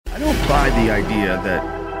don't buy the idea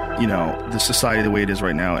that, the society the way it is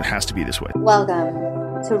right now, it has to be this way. Welcome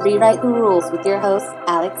to Rewrite the Rules with your host,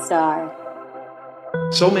 Alex Starr.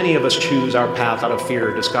 So many of us choose our path out of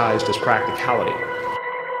fear disguised as practicality.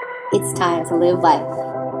 It's time to live life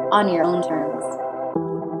on your own terms.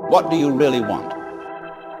 What do you really want?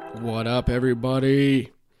 What up,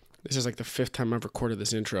 everybody? This is like the 5th time I've recorded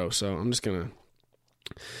this intro, so I'm just gonna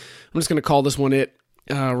call this one it.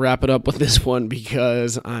 Wrap it up with this one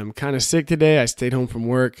because I'm kind of sick today. I stayed home from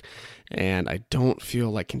work and I don't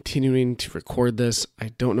feel like continuing to record this. I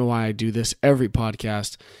don't know why I do this every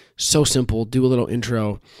podcast. So simple, do a little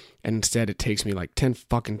intro, and instead it takes me like 10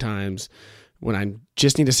 fucking times when I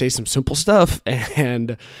just need to say some simple stuff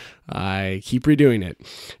and I keep redoing it.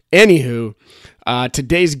 Anywho,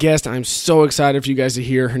 today's guest, I'm so excited for you guys to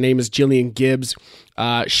hear. Her name is Jillian Gibbs.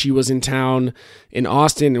 She was in town in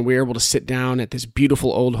Austin, and we were able to sit down at this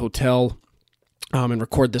beautiful old hotel and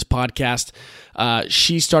record this podcast.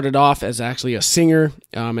 She started off as actually a singer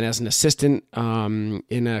and as an assistant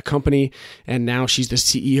in a company, and now she's the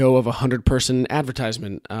CEO of a 100-person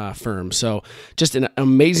advertisement firm. So just an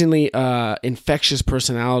amazingly infectious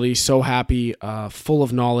personality, so happy, full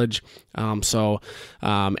of knowledge. And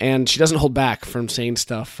she doesn't hold back from saying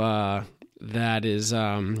stuff that is,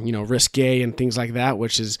 risque and things like that,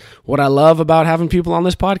 which is what I love about having people on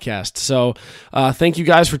this podcast. So thank you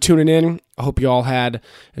guys for tuning in. I hope you all had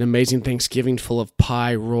an amazing Thanksgiving full of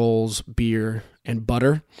pie, rolls, beer, and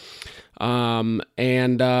butter.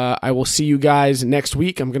 And I will see you guys next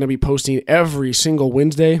week. I'm going to be posting every single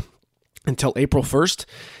Wednesday until April 1st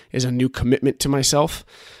is a new commitment to myself.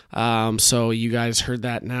 So you guys heard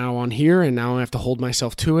that now on here, and now I have to hold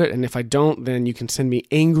myself to it. And if I don't, then you can send me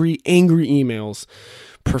angry emails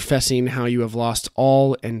professing how you have lost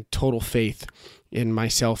all and total faith in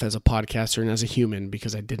myself as a podcaster and as a human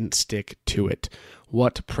because I didn't stick to it.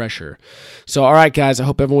 What pressure. So, all right, guys, I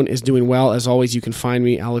hope everyone is doing well. As always, you can find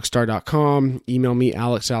me, alexstar.com, email me,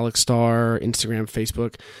 alexstar, Instagram,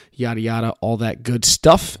 Facebook, yada, yada, all that good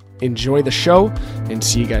stuff. Enjoy the show, and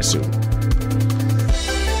see you guys soon.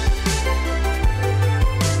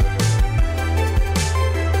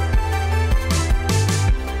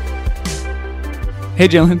 Hey,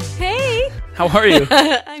 Jillian. Hey. How are you?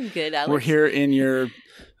 I'm good, Alex. We're here in your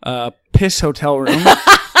piss hotel room.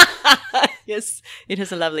 Yes, it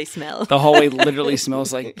has a lovely smell. The hallway literally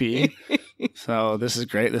smells like pee. So this is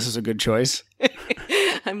great. This is a good choice.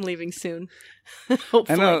 I'm leaving soon. Hopefully.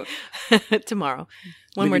 I know. Tomorrow.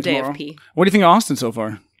 One more day of pee. What do you think of Austin so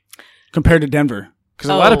far compared to Denver? Because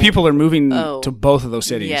a lot of people are moving to both of those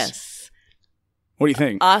cities. Yes. What do you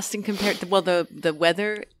think? Austin compared to, the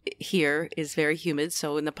weather here is very humid.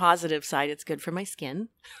 So in the positive side, it's good for my skin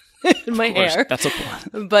and my hair. That's a plus.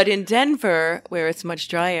 But in Denver, where it's much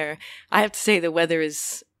drier, I have to say the weather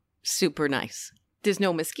is super nice. There's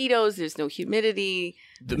no mosquitoes. There's no humidity.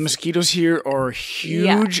 The mosquitoes here are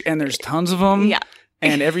huge, and there's tons of them. Yeah.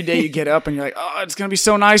 And every day you get up and you're like, oh, it's going to be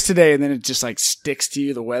so nice today. And then it just like sticks to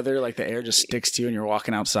you, the weather, like the air just sticks to you and you're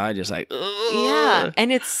walking outside just like, ugh. Yeah.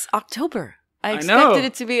 And it's October. I know. expected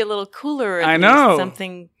it to be a little cooler. I know.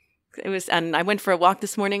 And I went for a walk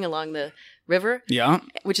this morning along the river. Yeah.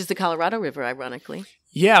 Which is the Colorado River, ironically.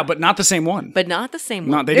 Yeah, but not the same one. But not the same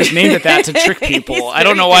one. No, they just named it that to trick people. I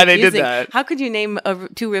don't know why they did that. How could you name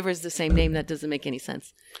two rivers the same name? That doesn't make any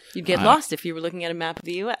sense. You'd get lost if you were looking at a map of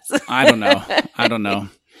the U.S. I don't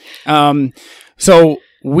know. So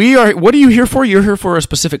what are you here for? You're here for a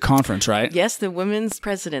specific conference, right? Yes, the Women's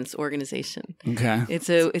Presidents Organization. Okay.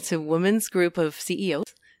 It's a women's group of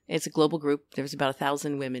CEOs. It's a global group. There's about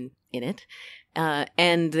 1,000 women in it.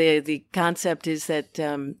 And the concept is that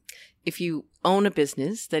if you own a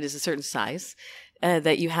business that is a certain size,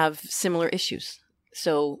 that you have similar issues.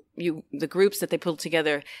 So the groups that they pull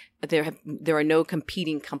together, there are no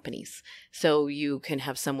competing companies. So you can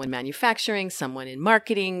have someone manufacturing, someone in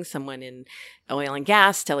marketing, someone in oil and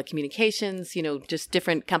gas, telecommunications, just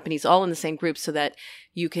different companies all in the same group so that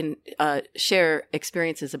you can share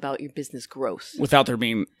experiences about your business growth. Without there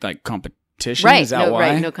being like competition? Right. Is that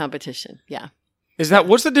why? Right. No competition. Yeah.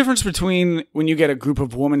 What's the difference between when you get a group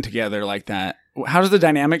of women together like that? How does the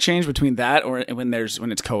dynamic change between that or when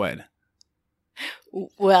it's co-ed?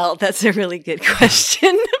 Well, that's a really good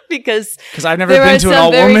question because I've never been to an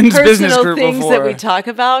all-women's business group things before. That we talk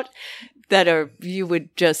about that you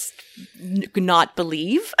would just not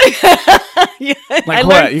believe. Like I what?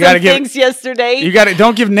 learned You got to give things yesterday. You got to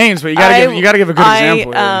don't give names, but you got to give a good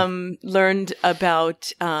example. I learned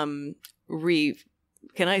about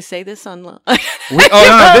Can I say this on? No.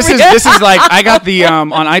 This is like I got the on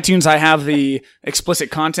iTunes. I have the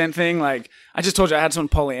explicit content thing. Like I just told you I had some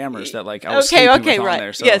polyamorous that like I was Okay, sleeping with on right.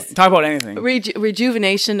 there. So Yes. talk about anything.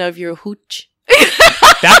 Rejuvenation of your hooch.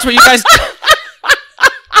 That's what you guys.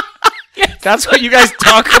 That's what you guys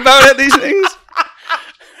talk about at these things.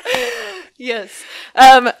 Yes.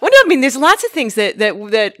 Well, no, I mean, there's lots of things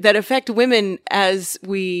that affect women as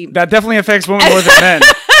we. That definitely affects women more than men.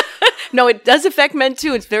 No, it does affect men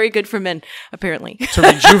too. It's very good for men, apparently. To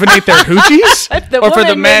rejuvenate their hoochies, The or for the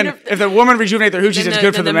woman men. made- If the woman rejuvenate their hoochies, it's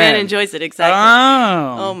good for the man. man enjoys it exactly.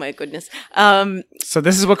 Oh Oh, my goodness. so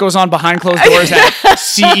this is what goes on behind closed doors at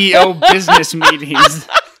CEO business meetings.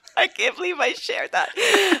 I can't believe I shared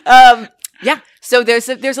that. Yeah. So there's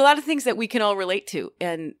a lot of things that we can all relate to,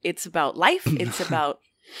 and it's about life. It's about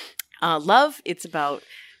love. It's about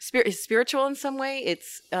spiritual in some way.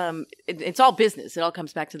 It's all business. It all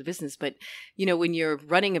comes back to the business. But when you're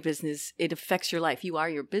running a business, it affects your life. You are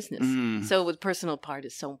your business. So the personal part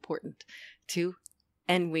is so important too.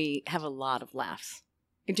 And we have a lot of laughs.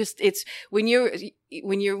 It's when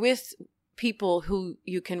you're with people who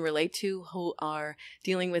you can relate to, who are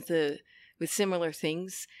dealing with similar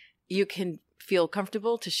things, you can feel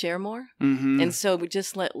comfortable to share more. Mm-hmm. And so we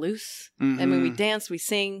just let loose. Mm-hmm. And when we dance, we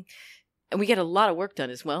sing, and we get a lot of work done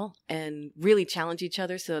as well, and really challenge each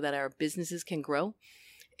other so that our businesses can grow.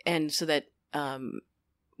 And so that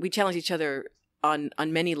we challenge each other on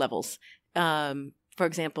many levels. For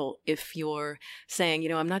example, if you're saying,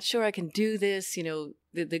 I'm not sure I can do this,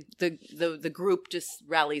 the group just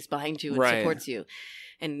rallies behind you and Right. supports you.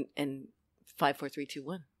 And 5, 4, 3, 2,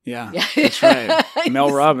 1. Yeah, Yeah. that's right. Mel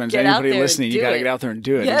Just Robbins. get out Anybody there listening, and you do got to it. get out there and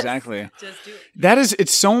do it. Yes. Exactly. Just do it.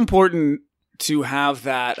 It's so important to have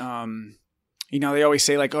that. They always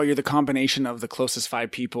say like, oh, you're the combination of the closest 5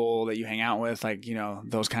 people that you hang out with, like,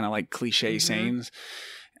 those kind of like cliche sayings.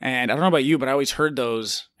 And I don't know about you, but I always heard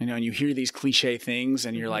those, and you hear these cliche things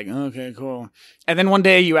and you're like, okay, cool. And then one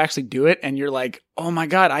day you actually do it and you're like, oh my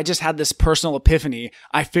God, I just had this personal epiphany.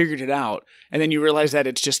 I figured it out. And then you realize that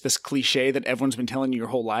it's just this cliche that everyone's been telling you your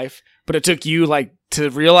whole life, but it took you like to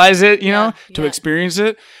realize it, to experience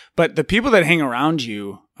it. But the people that hang around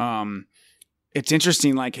you, it's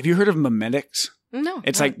interesting. Like, have you heard of memetics? No.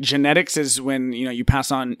 It's like genetics is when, you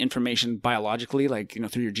pass on information biologically, like,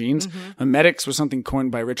 through your genes. Mm-hmm. Memetics was something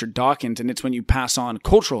coined by Richard Dawkins, and it's when you pass on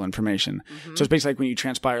cultural information. Mm-hmm. So it's basically like when you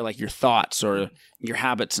transpire like your thoughts or your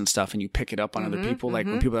habits and stuff, and you pick it up on other people, like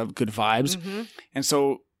when people have good vibes. And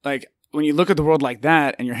so like when you look at the world like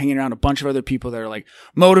that and you're hanging around a bunch of other people that are like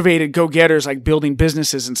motivated go-getters, like building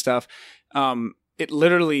businesses and stuff, it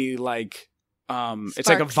literally like, it's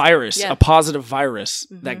like a virus, a positive virus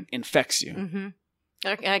that infects you. Mm-hmm.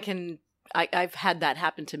 I've had that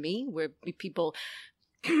happen to me where people,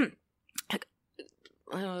 how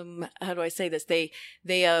do I say this? They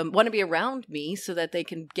want to be around me so that they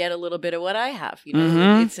can get a little bit of what I have,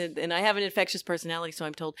 and I have an infectious personality, so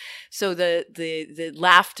I'm told. So the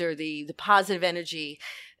laughter, the positive energy,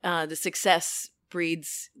 the success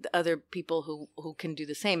breeds the other people who can do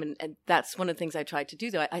the same. And that's one of the things I tried to do,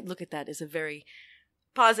 though. I look at that as a very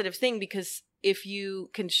positive thing, because if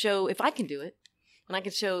I can do it, and I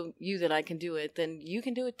can show you that I can do it, then you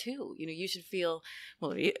can do it too. You should feel,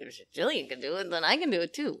 well, if Jillian can do it, then I can do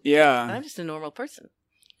it too. Yeah. I'm just a normal person.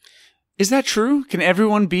 Is that true? Can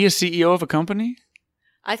everyone be a CEO of a company?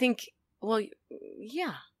 I think, well,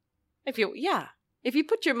 yeah. If you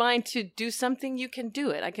put your mind to do something, you can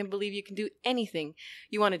do it. I can believe you can do anything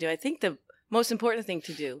you want to do. I think the most important thing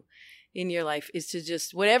to do in your life is to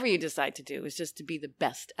just, whatever you decide to do, is just to be the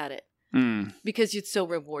best at it. Because it's so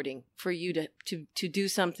rewarding for you to do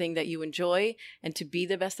something that you enjoy and to be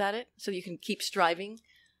the best at it, so you can keep striving.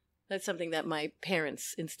 That's something that my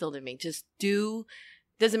parents instilled in me. Just do.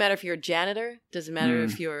 Doesn't matter if you're a janitor. Doesn't matter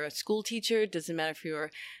if you're a school teacher. Doesn't matter if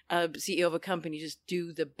you're a CEO of a company. Just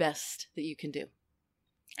do the best that you can do.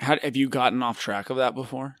 Have you gotten off track of that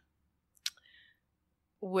before?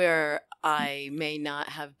 Where I may not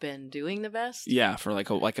have been doing the best. Yeah, for like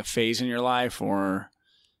a phase in your life, or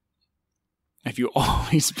have you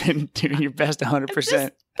always been doing your best 100%?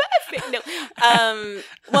 Perfect. No.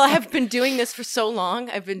 Well, I have been doing this for so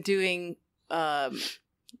long. I've been doing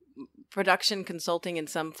production consulting in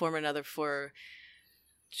some form or another for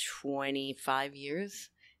 25 years.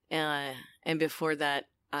 And before that,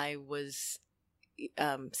 I was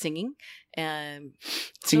singing.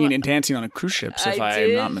 Singing and dancing on a cruise ship, if I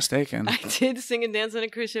am not mistaken. I did sing and dance on a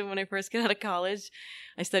cruise ship when I first got out of college.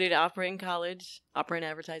 I studied opera in college, opera and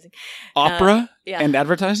advertising. Opera yeah. and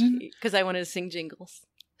advertising? Because I wanted to sing jingles.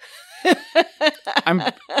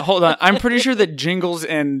 Hold on. I'm pretty sure that jingles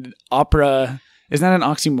and opera Isn't that an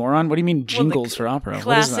oxymoron? What do you mean jingles for opera?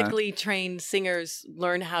 What is that? Classically trained singers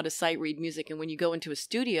learn how to sight read music, and when you go into a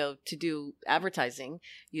studio to do advertising,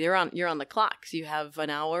 you're on the clock. So you have an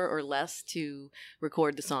hour or less to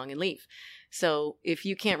record the song and leave. So if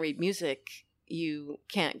you can't read music, you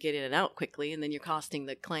can't get in and out quickly, and then you're costing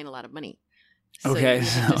the client a lot of money. So Okay, you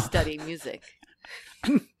have to study music.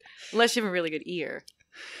 Unless you have a really good ear.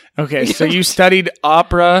 Okay, so you studied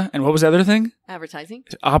opera, and what was the other thing? Advertising.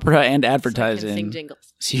 Opera and So I advertising. can sing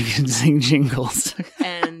jingles. So you can sing jingles.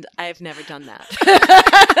 And I've never done that.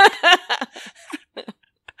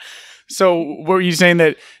 So were you saying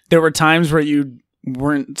that there were times where you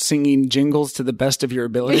weren't singing jingles to the best of your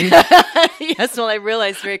ability? Yes, well, I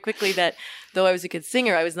realized very quickly that though I was a good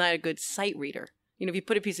singer, I was not a good sight reader. You know, if you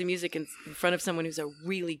put a piece of music in front of someone who's a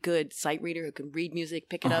really good sight reader who can read music,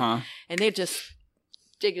 pick it up, and they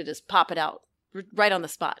could just pop it out right on the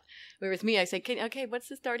spot. Where with me, I say, okay, what's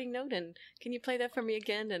the starting note? And can you play that for me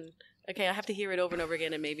again? And okay, I have to hear it over and over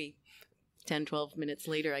again, and maybe 10, 12 minutes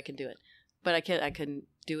later I can do it. But I couldn't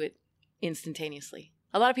do it instantaneously.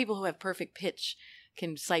 A lot of people who have perfect pitch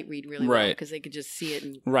can sight read really well because they could just see it.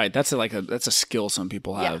 And Right. That's a skill some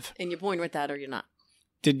people have. and you're born with that or you're not.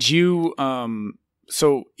 Did you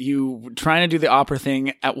so you trying to do the opera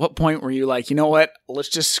thing, at what point were you like, you know what, let's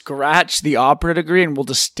just scratch the opera degree and we'll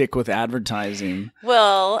just stick with advertising?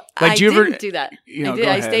 Well, Like, I do you ever- didn't do that. you know, I did. go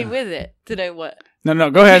I ahead. stayed with it. Did I what? No,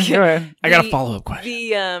 go ahead. Go ahead. I got a follow-up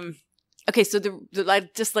question. Okay, so I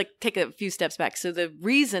just like take a few steps back. So the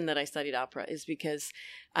reason that I studied opera is because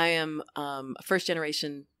I am a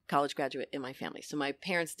first-generation college graduate in my family. So my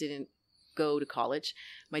parents didn't go to college.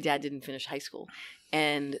 My dad didn't finish high school.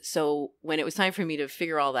 And so when it was time for me to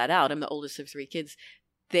figure all that out, I'm the oldest of three kids.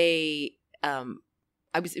 It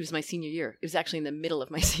was my senior year. It was actually in the middle of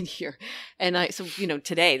my senior year. And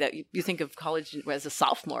today that you think of college as a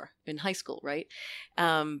sophomore in high school, right?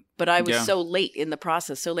 But I was so late in the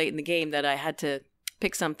process, so late in the game that I had to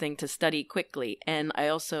pick something to study quickly. And I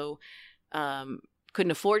also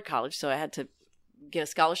couldn't afford college, so I had to get a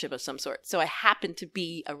scholarship of some sort. So I happened to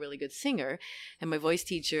be a really good singer. And my voice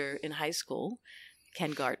teacher in high school,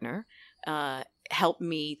 Ken Gardner, helped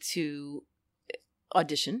me to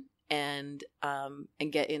audition and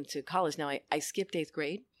get into college. Now, I skipped 8th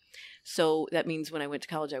grade. So that means when I went to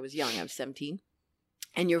college, I was young. I was 17.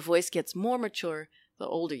 And your voice gets more mature the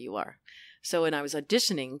older you are. So when I was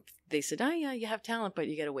auditioning, they said, oh, yeah, you have talent, but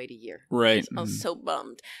you got to wait a year. Right. I was so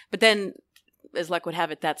bummed. But then, as luck would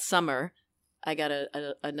have it, that summer, I got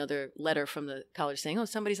another letter from the college saying, oh,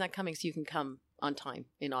 somebody's not coming, so you can come on time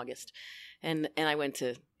in August. And I went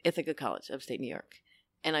to Ithaca College, upstate New York.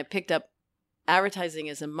 And I picked up advertising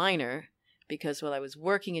as a minor because while I was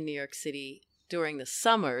working in New York City during the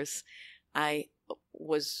summers,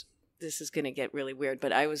 this is going to get really weird,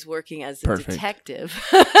 but I was working as a detective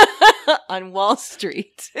on Wall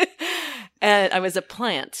Street. And I was a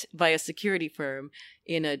plant by a security firm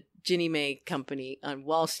in a Ginnie Mae company on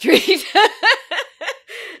Wall Street.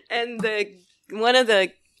 And one of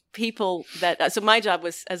the people that, so my job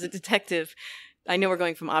was as a detective. I know we're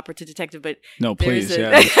going from opera to detective, but no, please,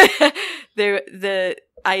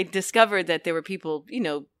 I discovered that there were people,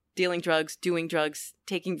 dealing drugs, doing drugs,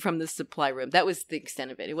 taking from the supply room. That was the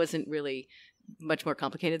extent of it. It wasn't really much more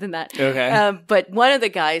complicated than that. Okay. But one of the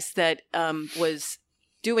guys that was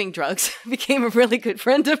doing drugs became a really good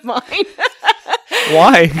friend of mine.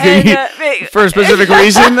 Why? And, for a specific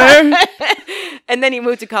reason there? And then he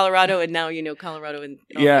moved to Colorado, and now Colorado. And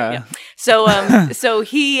yeah. So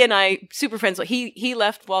he and I, super friends. He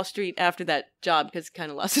left Wall Street after that job because he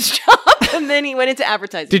kind of lost his job, and then he went into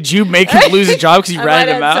advertising. Did you make him lose his job because you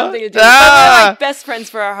ratted him out? Something to do with it. But we're like best friends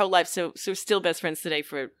for our whole life, so we're still best friends today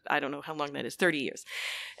for I don't know how long that is, 30 years.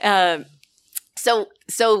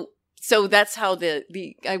 So that's how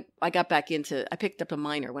I got back into. I picked up a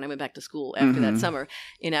minor when I went back to school after that summer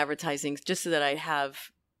in advertising, just so that I'd have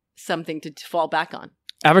something to fall back on.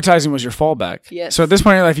 Advertising was your fallback. Yes. So at this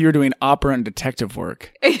point in your life, you were doing opera and detective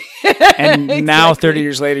work. And now, 30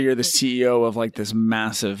 years later, you're the CEO of like this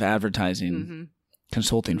massive advertising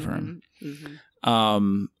consulting firm.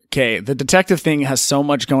 Okay, the detective thing has so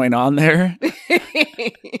much going on there.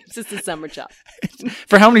 It's just a summer job.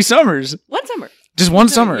 For how many summers? One summer. Just one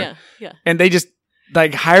summer. Yeah. And they just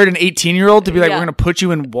like hired an 18-year-old to be like, we're going to put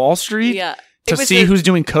you in Wall Street to see who's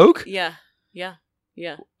doing coke? Yeah.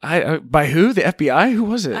 By who? The FBI? Who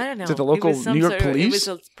was it? I don't know. Is it the local New York police? It was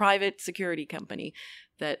a private security company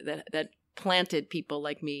that planted people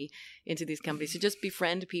like me into these companies to just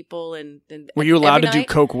befriend people and were you allowed to do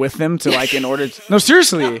coke with them to like in order to, no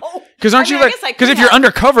seriously Because aren't I mean, you I like? guess I Because could if you're have.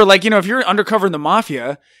 undercover, like if you're undercover in the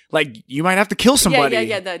mafia, like you might have to kill somebody.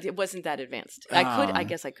 Yeah. It wasn't that advanced. I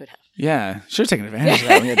guess I could have. Yeah, should have taken advantage of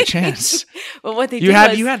that when you had the chance. Well, what they You did had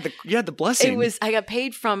was, you had the blessing. it was I got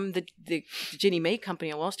paid from the Ginnie Mae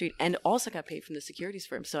company on Wall Street, and also got paid from the securities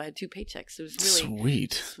firm. So I had 2 paychecks. It was really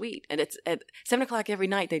sweet. And it's at 7:00 every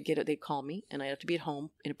night. They'd call me, and I'd have to be at home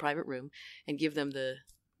in a private room and give them the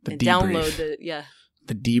debrief. download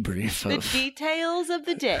The debrief the of details of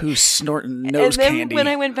the day. who's snorting nose and then candy. when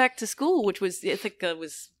I went back to school, which was I think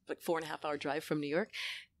was like 4.5 hour drive from New York,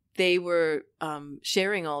 they were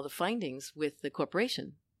sharing all the findings with the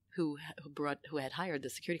corporation who had hired the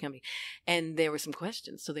security company, and there were some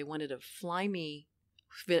questions. So they wanted to fly me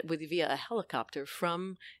via a helicopter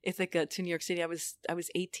from Ithaca to New York City. I was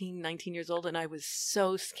 18, 19 years old, and I was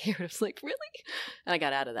so scared. I was like, really? And I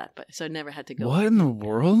got out of that, but so I never had to go. What in the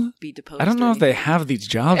world? Be deposed. I don't know or if they anything. have these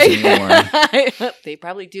jobs anymore. They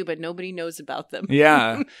probably do, but nobody knows about them.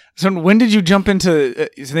 Yeah. So when did you jump into?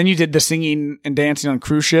 So then you did the singing and dancing on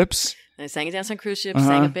cruise ships. And I sang and danced on cruise ships,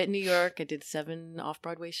 sang a bit in New York. I did 7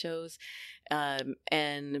 off-Broadway shows,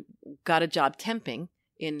 and got a job temping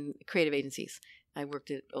in creative agencies. I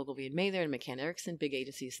worked at Ogilvy and Mather and McCann Erickson, big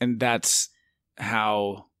agencies. And that's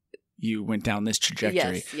how you went down this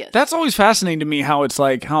trajectory. Yes. That's always fascinating to me. How it's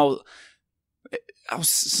like how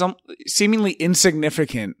some seemingly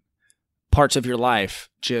insignificant parts of your life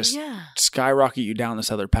just skyrocket you down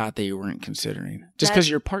this other path that you weren't considering, just because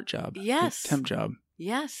your part job, yes, your temp job.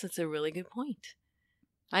 Yes, that's a really good point.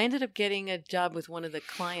 I ended up getting a job with one of the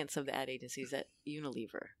clients of the ad agencies at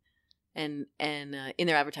Unilever, and in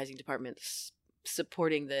their advertising department,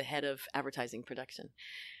 supporting the head of advertising production,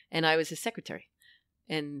 and I was his secretary.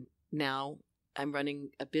 And now I'm running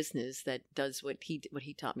a business that does what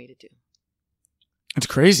he taught me to do. It's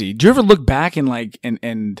crazy. Do you ever look back and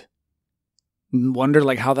and wonder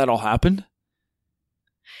like how that all happened?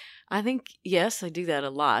 I think yes, I do that a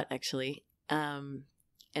lot actually. And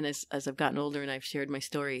as I've gotten older and I've shared my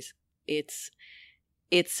stories, I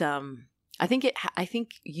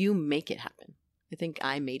think you make it happen. I think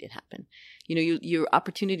I made it happen. You know, your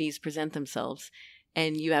opportunities present themselves,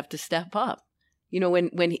 and you have to step up. You know,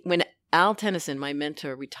 when Al Tennyson, my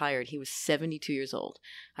mentor, retired, he was 72 years old.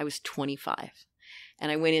 I was 25,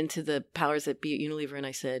 and I went into the powers that be at Unilever, and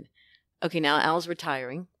I said, "Okay, now Al's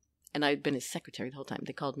retiring," and I'd been his secretary the whole time.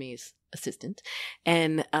 They called me his assistant,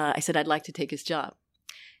 and I said I'd like to take his job,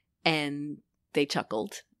 and they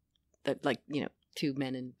chuckled, that 2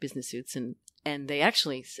 men in business suits, and they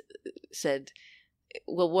actually said,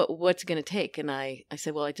 well, what's it going to take? And I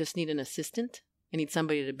said, well, I just need an assistant. I need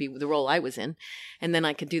somebody to be the role I was in, and then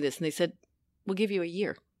I could do this. And they said, we'll give you a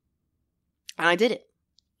year. And I did it.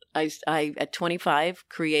 I at 25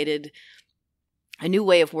 created a new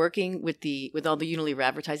way of working with all the Unilever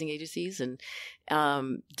advertising agencies, and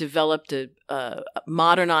developed a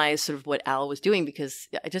modernized sort of what Al was doing, because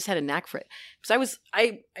I just had a knack for it. Because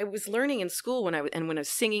I was learning in school when I was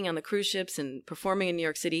singing on the cruise ships and performing in New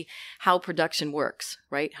York City how production works,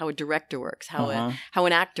 right? How a director works, how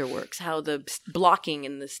an actor works, how the blocking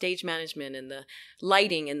and the stage management and the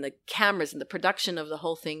lighting and the cameras and the production of the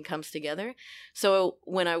whole thing comes together. So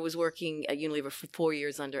when I was working at Unilever for 4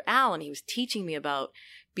 years under Al, and he was teaching me about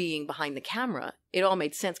being behind the camera, it all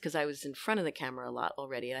made sense because I was in front of the camera a lot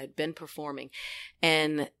already. I had been performing,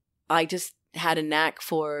 and I just had a knack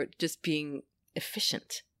for just being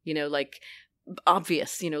efficient, like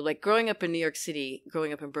obvious, like growing up in New York City,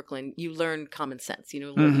 growing up in Brooklyn, you learn common sense,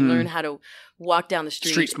 you learn how to walk down the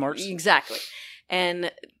street. Street smarts. Exactly.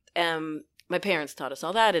 And my parents taught us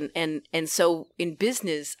all that. And so in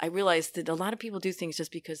business, I realized that a lot of people do things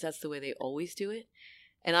just because that's the way they always do it.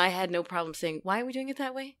 And I had no problem saying, why are we doing it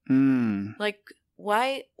that way? Like,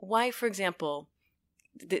 why, for example,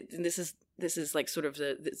 this is like sort of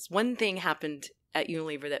this one thing happened at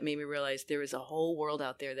Unilever that made me realize there is a whole world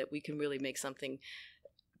out there that we can really make something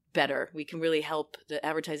better. We can really help the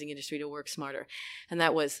advertising industry to work smarter. And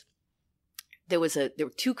that was, there were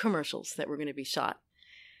 2 commercials that were going to be shot.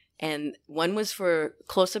 And one was for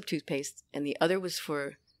Close-Up toothpaste, and the other was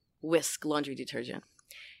for Whisk laundry detergent.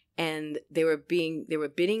 And they were bidding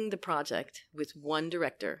the project with one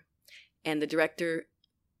director, and the director,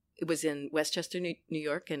 it was in Westchester, New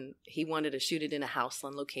York, and he wanted to shoot it in a house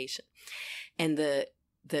on location. And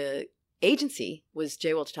the agency was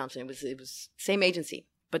J. Walter Thompson. It was same agency,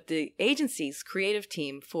 but the agency's creative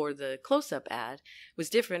team for the Close-Up ad was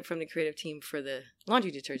different from the creative team for the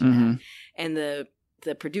laundry detergent ad, and the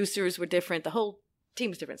producers were different. The whole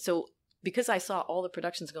team was different. So because I saw all the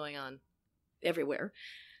productions going on everywhere,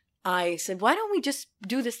 I said, why don't we just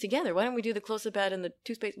do this together? Why don't we do the Close-Up ad and the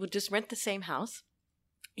toothpaste? We'll just rent the same house.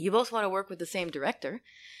 you both want to work with the same director.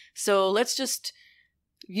 So let's just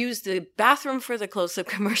use the bathroom for the close-up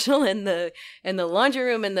commercial and the laundry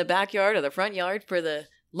room in the backyard or the front yard for the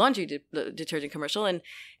laundry detergent commercial.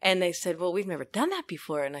 And they said, well, we've never done that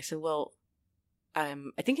before. And I said, well, I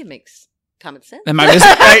think it makes common sense. Am I missing?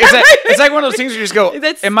 It's like one of those things where you just go,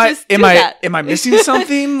 am I missing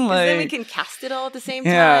something? Like, then we can cast it all at the same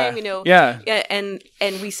time, you know? Yeah. And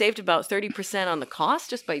we saved about 30% on the cost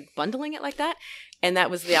just by bundling it like that. And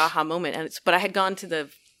that was the aha moment. But I had gone to the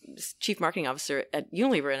chief marketing officer at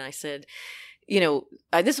Unilever and I said, you know,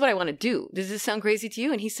 this is what I want to do. Does this sound crazy to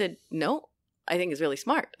you? And he said, no, I think it's really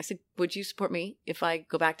smart. I said, would you support me if I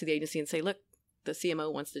go back to the agency and say, look, the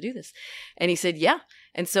CMO wants to do this? And he said, yeah.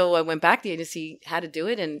 And so I went back to the agency, had to do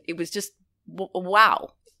it. And it was just,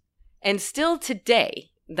 wow. And still today,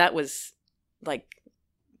 that was a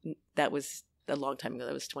long time ago.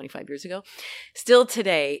 That was 25 years ago. Still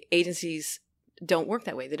today, agencies don't work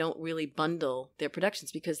that way. They don't really bundle their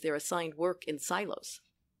productions because they're assigned work in silos.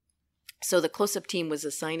 So the close-up team was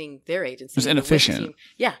assigning their agency. It was inefficient.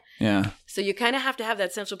 Yeah. Yeah. So you kind of have to have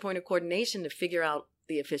that central point of coordination to figure out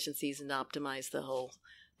the efficiencies and optimize the whole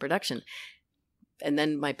production. And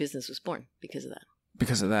then my business was born because of that.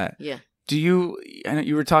 Because of that. Yeah. I know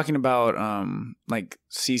you were talking about like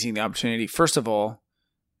seizing the opportunity. First of all,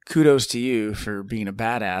 kudos to you for being a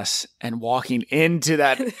badass and walking into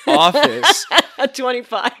that office. At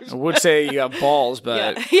 25. I would say you got balls,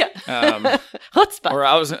 but yeah. Chutzpah. Or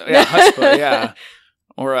chutzpah, yeah.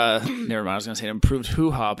 Or never mind. I was going to say an improved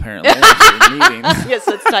hoo-ha apparently. Meeting. Yes,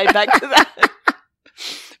 let's tie it back to that.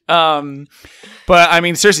 But I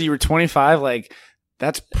mean, seriously, you were 25. Like,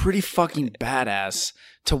 that's pretty fucking badass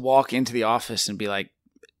to walk into the office and be like,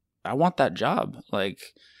 I want that job. Like,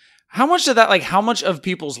 how much of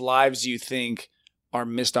people's lives do you think are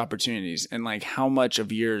missed opportunities? And like, how much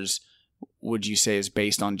of yours would you say is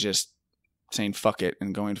based on just saying fuck it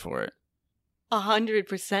and going for it?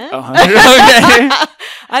 100%. 100. Okay.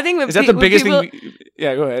 I think is that the biggest thing?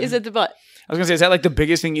 Yeah, go ahead. Is it the butt? I was gonna say, is that like the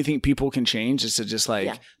biggest thing you think people can change? Is to just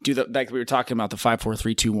like do the, like we were talking about, the 5, 4,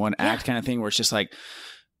 3, 2, 1 act kind of thing, where it's just like,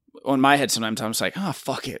 on my head sometimes I'm just like, oh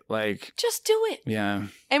fuck it, like just do it. Yeah.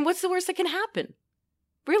 And what's the worst that can happen?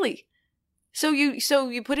 Really? So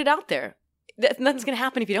you put it out there. Nothing's gonna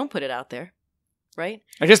happen if you don't put it out there. Right?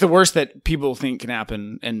 I guess the worst that people think can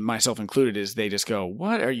happen, and myself included, is they just go,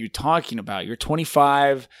 what are you talking about? You're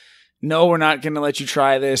 25. No, we're not going to let you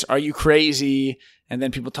try this. Are you crazy? And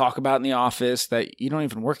then people talk about in the office that you don't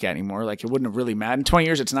even work at anymore. Like, it wouldn't have really mattered. In 20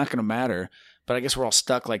 years, it's not going to matter. But I guess we're all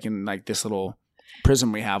stuck like in like this little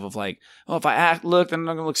prism we have of like, oh, if I look, then I'm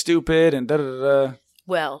not going to look stupid and da-da-da-da.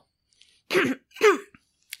 Well,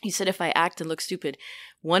 you said if I act and look stupid.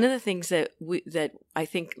 One of the things that I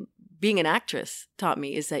think being an actress taught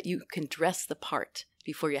me is that you can dress the part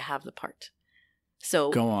before you have the part.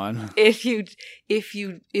 So go on. If you,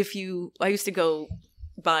 I used to go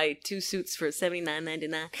buy 2 suits for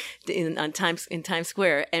 $79.99 in Times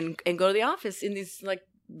Square and go to the office in these like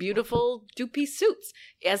beautiful 2-piece suits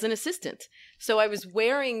as an assistant. So I was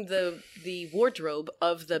wearing the wardrobe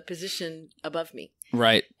of the position above me.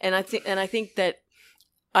 Right. And I think that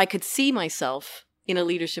I could see myself in a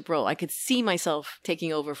leadership role. I could see myself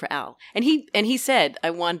taking over for Al. And he said,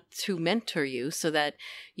 I want to mentor you so that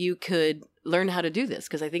you could learn how to do this,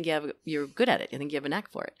 because I think you're good at it. I think you have a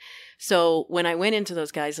knack for it. So when I went into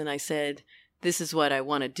those guys and I said, this is what I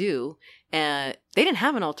want to do, they didn't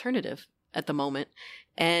have an alternative at the moment.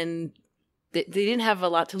 And they didn't have a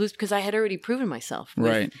lot to lose because I had already proven myself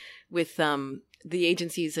with the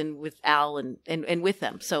agencies and with Al and with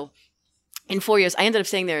them. So in 4 years, I ended up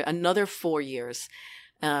staying there another 4 years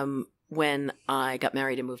when I got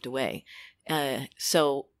married and moved away.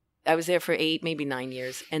 So I was there for 8, maybe 9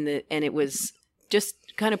 years, and it was just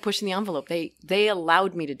kind of pushing the envelope. They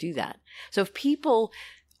allowed me to do that. So if people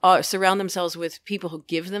surround themselves with people who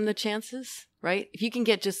give them the chances, right? If you can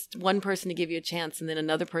get just one person to give you a chance and then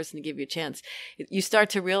another person to give you a chance, you start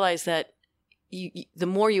to realize that the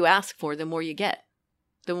more you ask for, the more you get.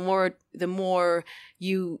 The more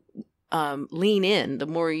you lean in, the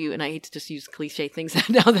more you, and I hate to just use cliche things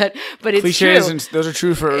now but it's cliches true. And those are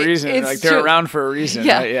true for a reason. Like they're around for a reason.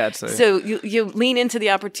 Yeah. Right? Yeah. So you lean into the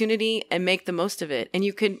opportunity and make the most of it. And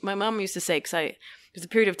you could, my mom used to say, because there's a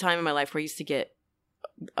period of time in my life where I used to get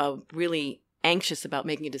really anxious about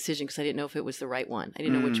making a decision because I didn't know if it was the right one. I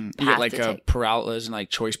didn't know which path you get like to a take. paralysis and like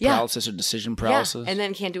choice paralysis or decision paralysis. Yeah. And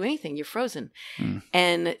then can't do anything. You're frozen.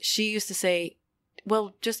 And she used to say,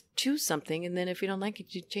 well, just choose something, and then if you don't like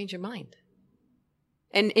it, you change your mind.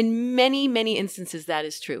 And in many, many instances, that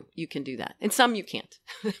is true. You can do that. In some, you can't.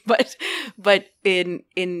 but in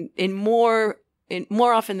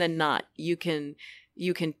more often than not, you can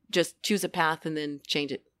just choose a path and then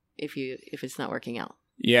change it if it's not working out.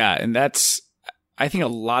 Yeah, and I think a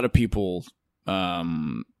lot of people, I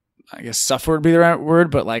guess suffer would be the right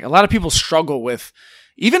word, but like a lot of people struggle with,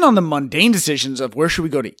 even on the mundane decisions of where should we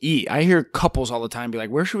go to eat. I hear couples all the time be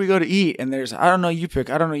like, where should we go to eat? And there's, I don't know, you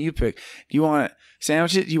pick. I don't know, you pick. Do you want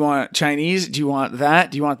sandwiches? Do you want Chinese? Do you want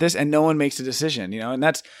that? Do you want this? And no one makes a decision, and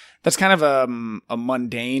that's kind of a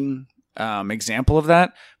mundane example of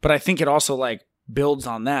that. But I think it also like builds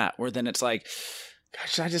on that, where then it's like,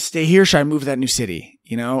 gosh, should I just stay here? Should I move to that new city?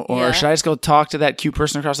 Or should I just go talk to that cute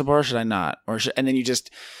person across the bar? Or should I not? And then you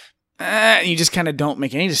just kind of don't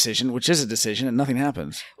make any decision, which is a decision, and nothing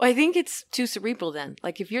happens. Well, I think it's too cerebral then.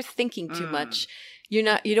 Like if you're thinking too much, you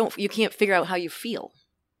can't figure out how you feel.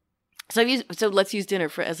 So let's use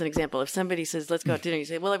dinner as an example. If somebody says, let's go out to dinner, you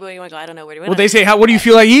say, well, where do you want to go? I don't know. Where do you want to go? Well, they say, what do you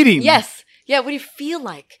feel like eating? Yes. Yeah, what do you feel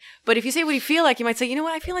like? But if you say what do you feel like, you might say, you know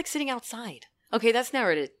what, I feel like sitting outside. Okay, that's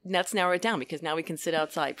narrowed it down, because now we can sit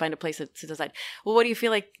outside, find a place that sits outside. Well, what do you feel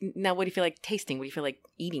like now? What do you feel like tasting? What do you feel like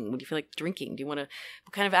eating? What do you feel like drinking? What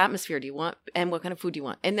kind of atmosphere do you want? And what kind of food do you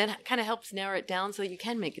want? And that kind of helps narrow it down so that you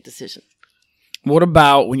can make a decision. What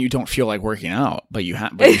about when you don't feel like working out, but you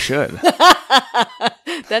should?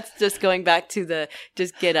 That's just going back to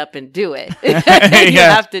just get up and do it. You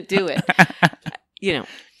have to do it.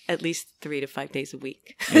 At least 3 to 5 days a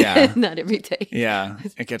week. Yeah. Not every day. Yeah.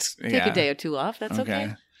 It gets, Take a day or two off. That's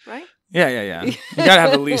okay. Right? Yeah. You got to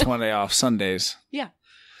have at least one day off, Sundays. Yeah.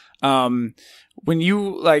 When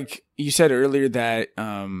you said earlier that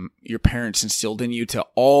your parents instilled in you to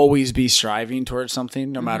always be striving towards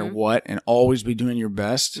something, no matter what, and always be doing your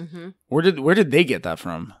best. Mm-hmm. Where did they get that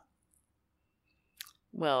from?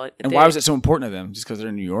 Well, why was it so important to them? Just because they're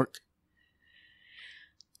in New York?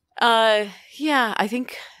 Yeah, I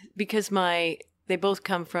think because they both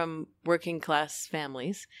come from working class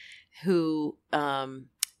families who,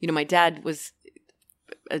 my dad was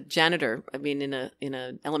a janitor, in a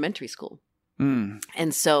elementary school. Mm.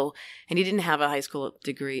 And he didn't have a high school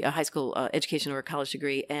education or a college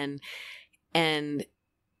degree. And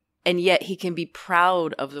yet he can be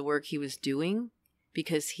proud of the work he was doing,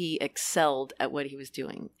 because he excelled at what he was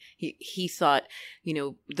doing. He thought,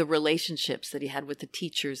 the relationships that he had with the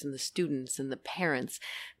teachers and the students and the parents,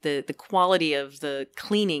 the quality of the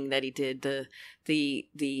cleaning that he did, the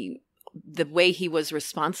way he was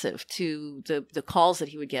responsive to the calls that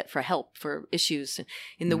he would get for help for issues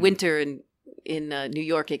in the winter. And in New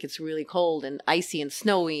York, it gets really cold and icy and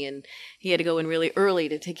snowy, and he had to go in really early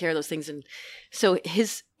to take care of those things. And so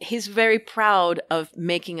he's very proud of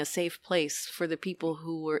making a safe place for the people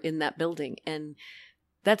who were in that building. And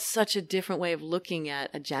that's such a different way of looking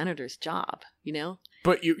at a janitor's job,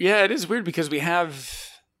 But it is weird, because we have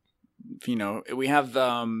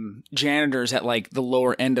janitors at like the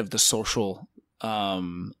lower end of the social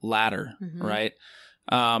ladder, right?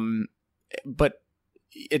 But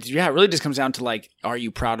it really just comes down to like, are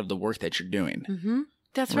you proud of the work that you're doing? Mm-hmm.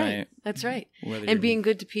 That's right. That's right. And being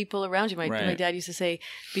good to people around you. My dad used to say,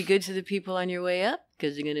 be good to the people on your way up,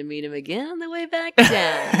 because you're going to meet them again on the way back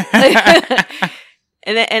down.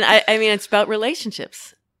 and it's about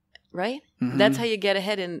relationships, right? Mm-hmm. That's how you get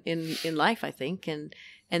ahead in life, I think. And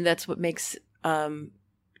that's what makes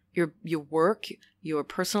your work, your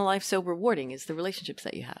personal life so rewarding, is the relationships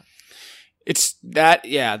that you have. It's that,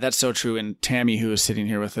 that's so true. And Tammy, who is sitting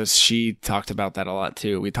here with us, she talked about that a lot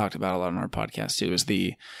too. We talked about it a lot on our podcast too.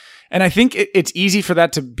 And I think it's easy for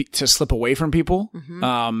that to slip away from people.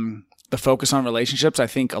 Mm-hmm. The focus on relationships. I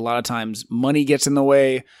think a lot of times money gets in the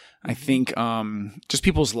way. I think just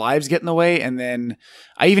people's lives get in the way. And then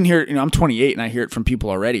I even hear, I'm 28 and I hear it from people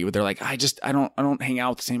already where they're like, I don't hang out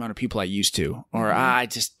with the same amount of people I used to, or I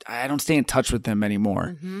don't stay in touch with them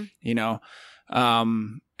anymore. Mm-hmm.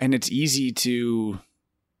 And it's easy to,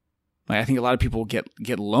 I think a lot of people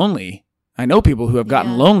get lonely. I know people who have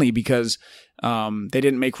gotten lonely because they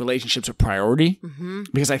didn't make relationships a priority. Mm-hmm.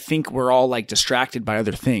 Because I think we're all like distracted by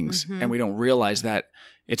other things, and we don't realize that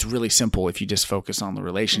it's really simple if you just focus on the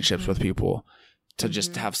relationships with people to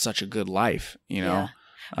just have such a good life, Yeah.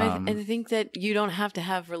 I think that you don't have to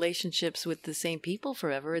have relationships with the same people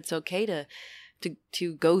forever. It's okay to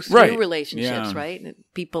go through relationships, right?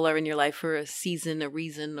 People are in your life for a season, a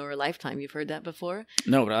reason, or a lifetime. You've heard that before?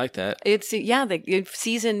 No, but I like that. It's the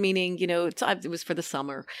season meaning, it was for the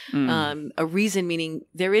summer. A reason meaning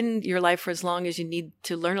they're in your life for as long as you need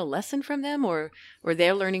to learn a lesson from them, or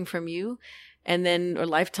they're learning from you. And then a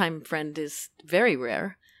lifetime friend is very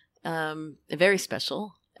rare, very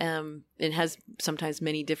special. It has sometimes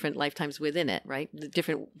many different lifetimes within it, right? The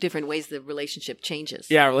different ways the relationship changes.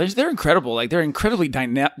 Yeah, they're incredible. Like they're incredibly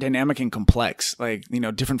dynamic and complex. Like, you know,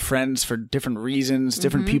 different friends for different reasons,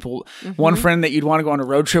 different people. One friend that you'd want to go on a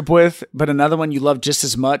road trip with, but another one you love just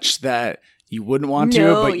as much that you wouldn't want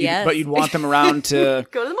to, but you'd want them around to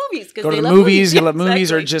go to the movies. Go to the movies. You love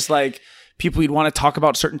movies, or just like people you'd want to talk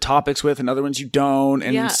about certain topics with, and other ones you don't,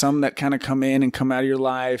 and some that kind of come in and come out of your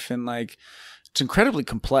life, and like. It's incredibly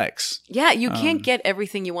complex. Yeah, you can't get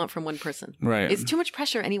everything you want from one person. Right. It's too much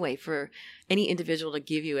pressure anyway for any individual to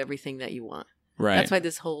give you everything that you want. Right. That's why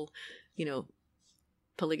this whole, you know,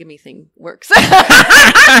 polygamy thing works.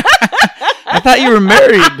 I thought you were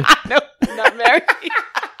married. No, not married.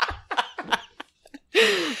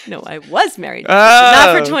 No, I was married.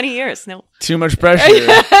 Not for 20 years. No. Too much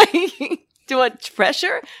pressure. Too much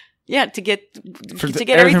pressure? Yeah, to get everything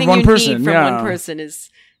everything you person, need from one person is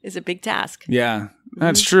a big task. Yeah,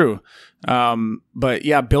 that's true. But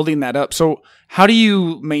yeah, building that up. So how do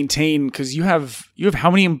you maintain, because you have how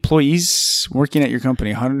many employees working at your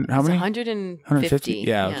company? How many? 150.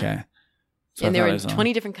 Yeah, okay. So and they're in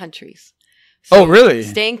 20 different countries. So really?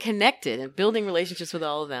 Staying connected and building relationships with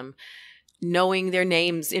all of them, knowing their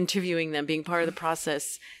names, interviewing them, being part of the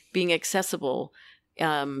process, being accessible,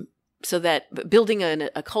 so that building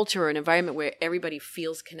a culture or an environment where everybody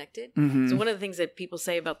feels connected. So one of the things that people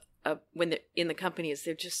say about when they're in the company is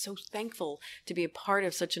they're just so thankful to be a part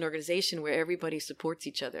of such an organization where everybody supports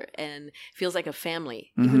each other and feels like a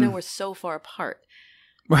family, even though we're so far apart.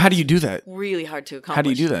 Well, how do you do that? Really hard to accomplish. How do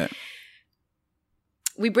you do that?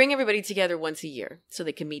 We bring everybody together once a year so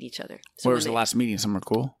they can meet each other. So where was the last meeting? Somewhere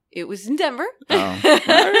cool? It was in Denver. Oh.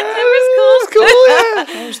 Denver's cool.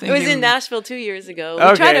 Yeah. It was in Nashville 2 years ago. We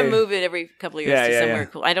try to move it every couple of years to somewhere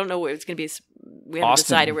cool. I don't know where it's going to be. We haven't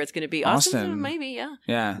decided where it's going to be. Austin, maybe, yeah.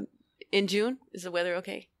 Yeah. In June? Is the weather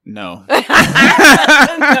okay? No. No.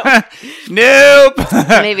 Nope.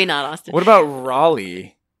 Maybe not Austin. What about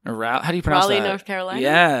Raleigh? How do you pronounce Raleigh, that? North Carolina?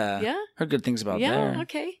 Yeah. Yeah? Heard good things about there. Yeah,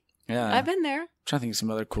 okay. Yeah. I've been there. I'm trying to think of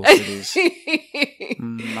some other cool cities.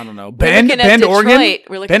 I don't know. Bend, Oregon?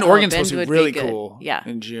 Bend, Oregon's Bend supposed to be would really good. cool Yeah.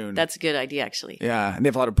 in June. That's a good idea, actually. Yeah. And they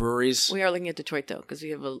have a lot of breweries. We are looking at Detroit, though, because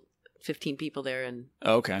we have 15 people there and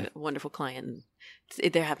okay. a wonderful client. And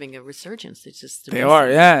they're having a resurgence. It's just amazing. They are,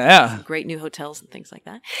 yeah. Great new hotels and things like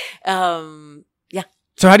that. Yeah.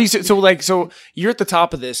 So how do you so you're at the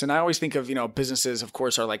top of this, and I always think of, you know, businesses, of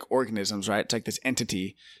course, are like organisms, right? It's like this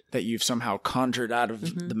entity that you've somehow conjured out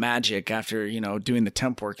of the magic after, you know, doing the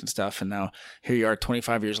temp work and stuff, and now here you are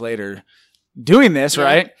 25 years later doing this,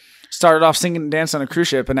 right? Started off singing and dancing on a cruise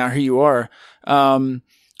ship, and now here you are.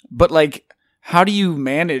 But like, how do you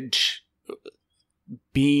manage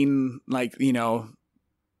being like, you know,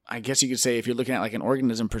 I guess you could say, if you're looking at like an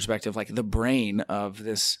organism perspective, like the brain of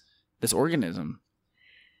this organism?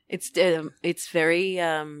 It's very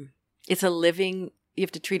it's a living. You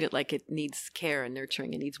have to treat it like it needs care and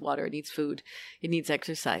nurturing. It needs water. It needs food. It needs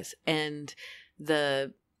exercise. And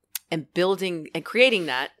building and creating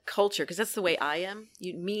that culture, because that's the way I am.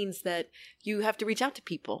 It means that you have to reach out to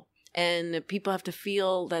people, and people have to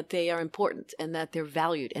feel that they are important and that they're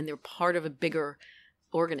valued and they're part of a bigger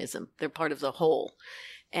organism. They're part of the whole.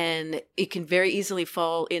 And it can very easily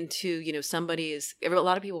fall into, you know, a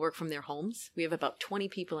lot of people work from their homes. We have about 20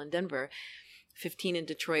 people in Denver, 15 in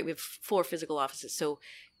Detroit. We have 4 physical offices. So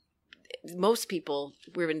most people,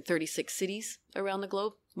 we're in 36 cities around the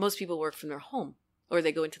globe. Most people work from their home, or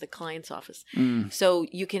they go into the client's office. So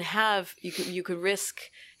you could risk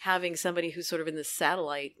having somebody who's sort of in the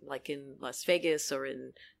satellite, like in Las Vegas or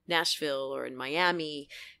in Nashville or in Miami,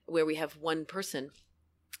 where we have one person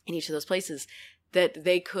in each of those places, that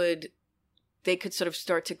they could sort of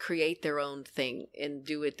start to create their own thing and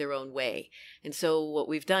do it their own way. And so what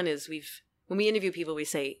we've done is when we interview people, we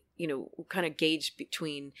say, you know, kind of gauge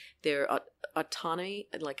between their autonomy,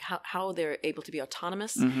 like how they're able to be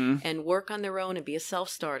autonomous and work on their own and be a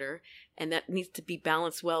self-starter. And that needs to be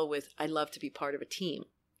balanced well with, I love to be part of a team.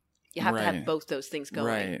 You have to have both those things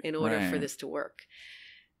going in order for this to work.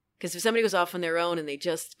 Because if somebody goes off on their own and they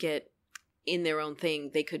just get in their own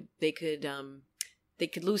thing, they could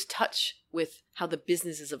lose touch with how the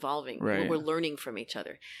business is evolving. What we're learning from each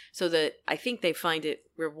other. So that I think they find it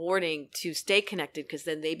rewarding to stay connected, because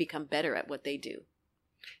then they become better at what they do.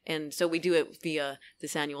 And so we do it via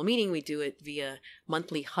this annual meeting. We do it via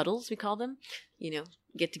monthly huddles, we call them. You know,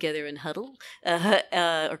 get together and huddle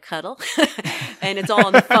or cuddle. And it's all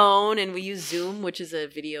on the phone. And we use Zoom, which is a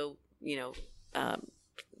video, you know,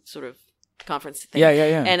 sort of conference thing.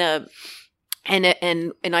 Yeah. And And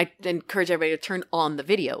I encourage everybody to turn on the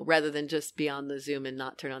video rather than just be on the Zoom and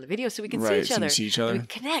not turn on the video, so we can see Right, each so you other. see each other. And we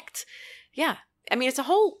connect. Yeah, I mean, it's a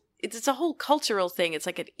whole cultural thing. It's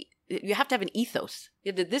like you have to have an ethos.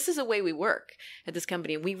 This is the way we work at this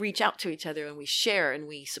company, and we reach out to each other and we share and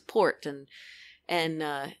we support and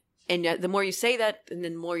the more you say that and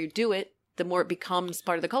then the more you do it, the more it becomes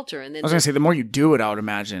part of the culture. And then I was gonna say the more you do it, I would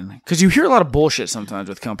imagine, because you hear a lot of bullshit sometimes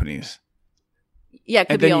with companies. yeah, it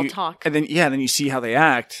could And be then all you- talk. And then then you see how they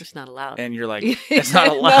act, It's not allowed. and you're like, it's not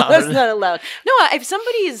allowed. No, it's not allowed. No, if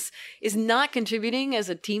somebody is not contributing as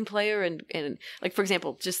a team player, and like, for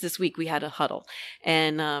example, just this week we had a huddle,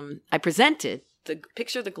 and I presented the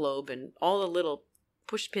picture of the globe and all the little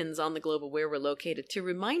push pins on the globe of where we're located to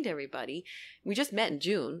remind everybody. We just met in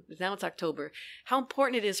June. Now it's October. How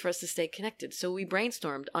important it is for us to stay connected. So we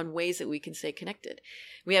brainstormed on ways that we can stay connected.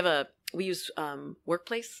 We use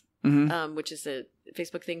Workplace, which is a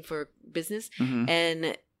Facebook thing for business.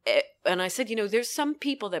 Mhm. And I said, there's some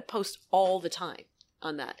people that post all the time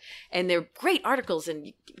on that, and they're great articles, and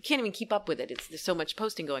you can't even keep up with it. There's so much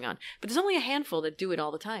posting going on, but there's only a handful that do it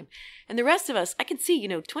all the time. And the rest of us, I can see,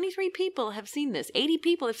 23 people have seen this, 80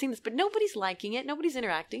 people have seen this, but nobody's liking it, nobody's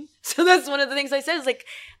interacting. So that's one of the things I said is like,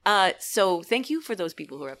 so thank you for those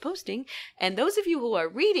people who are posting, and those of you who are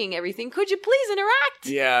reading everything, could you please interact?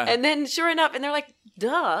 Yeah. And then sure enough, and they're like,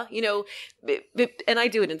 duh, and I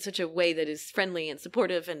do it in such a way that is friendly and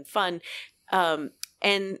supportive and fun.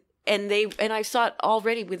 And I saw it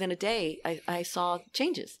already within a day. I saw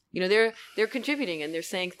changes. They're contributing, and they're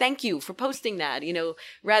saying thank you for posting that.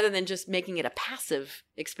 Rather than just making it a passive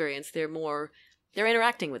experience, they're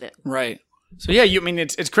interacting with it. Right. So yeah,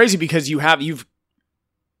 it's crazy because you've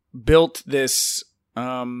built this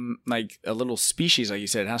like a little species, like you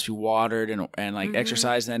said. It has to be watered and like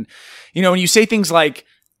exercised. And when you say things like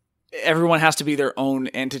everyone has to be their own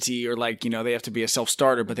entity, or like they have to be a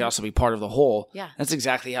self-starter, but they also be part of the whole. Yeah, that's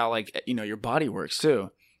exactly how your body works too.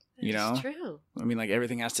 It's true. I mean, like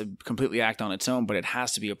everything has to completely act on its own, but it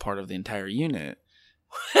has to be a part of the entire unit.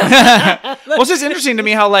 Well, it's just interesting to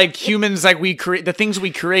me how like humans, like we create the things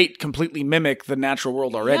we create completely mimic the natural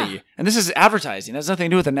world already. Yeah. And this is advertising. It has nothing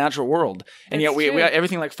to do with the natural world. And That's yet we true.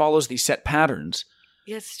 everything like follows these set patterns,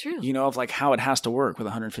 Yeah, it's true. of like how it has to work with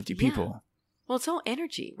 150 people. Well, it's all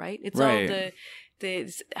energy, right? It's Right. all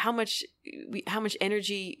the how much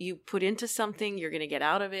energy you put into something, you're going to get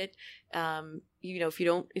out of it. If you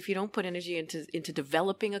don't put energy into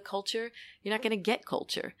developing a culture, you're not going to get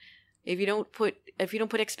culture. If you don't put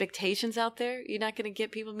expectations out there, you're not going to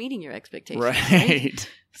get people meeting your expectations. Right.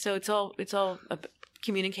 So it's all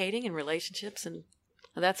communicating and relationships, and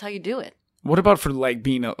that's how you do it. What about for like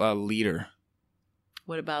being a leader?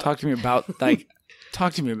 What about Talk to me about like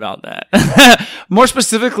talk to me about that. More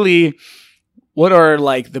specifically, what are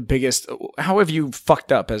like the biggest, how have you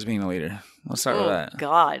fucked up as being a leader? Let's start with that.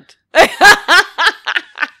 God.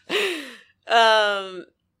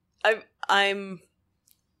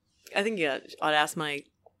 I think I'd ask my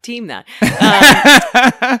team that.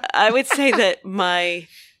 I would say that my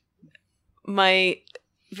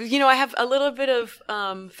I have a little bit of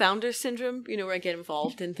founder syndrome, where I get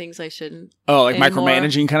involved in things I shouldn't. Oh, like anymore.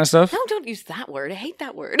 micromanaging kind of stuff? No, don't use that word. I hate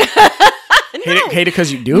that word. Hate it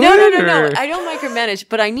because you do No. it? or- I don't micromanage,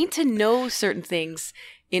 but I need to know certain things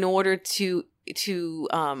in order to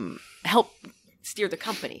help steer the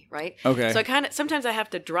company, right? Okay. So sometimes I have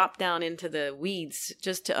to drop down into the weeds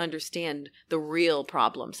just to understand the real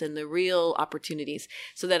problems and the real opportunities,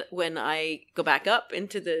 so that when I go back up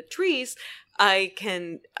into the trees, I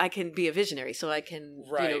can be a visionary. So I can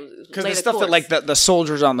Because lay the stuff course. that like the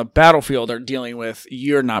soldiers on the battlefield are dealing with,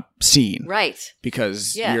 you're not seeing. Right.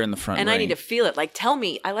 Because Yeah. you're in the front and ring. I need to feel it. Like, tell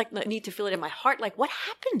me. I need to feel it in my heart. Like, what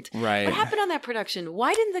happened? Right. What happened on that production?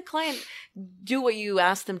 Why didn't the client do what you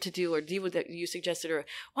asked them to do, or do what you suggested, or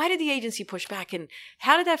why did the agency push back? And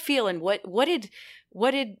how did that feel? And what did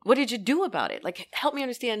you do about it? Like, help me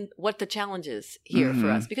understand what the challenge is here for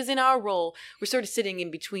us. Because in our role, we're sort of sitting in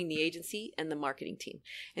between the agency and the marketing team.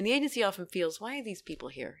 And the agency often feels, why are these people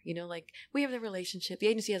here? Like, we have the relationship. The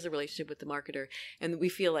agency has a relationship with the marketer, and we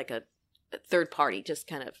feel like a third party, just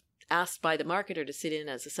kind of asked by the marketer to sit in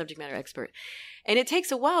as a subject matter expert. And it takes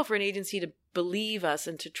a while for an agency to believe us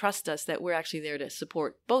and to trust us that we're actually there to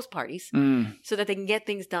support both parties so that they can get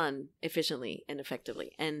things done efficiently and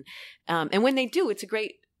effectively. And when they do, it's a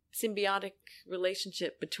great symbiotic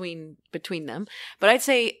relationship between them. But I'd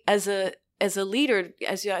say as a leader,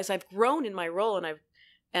 as I've grown in my role,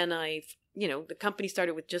 and I've the company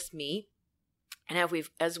started with just me, and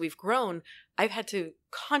as we've grown, I've had to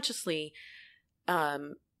consciously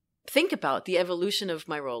think about the evolution of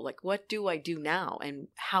my role. Like, what do I do now, and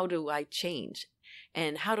how do I change,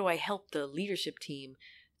 and how do I help the leadership team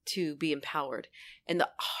to be empowered? And the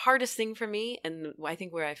hardest thing for me, and I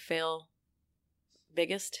think where I fail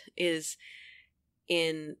biggest, is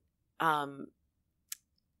in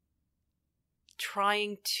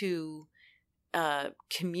trying to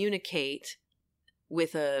communicate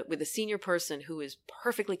with a senior person who is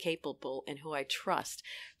perfectly capable and who I trust,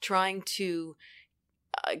 trying to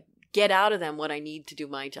get out of them what I need to do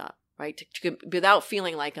my job, right? Without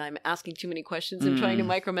feeling like I'm asking too many questions and trying to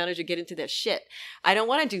micromanage or get into their shit. I don't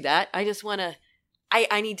want to do that. I just want to,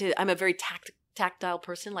 I need to, I'm a very tactile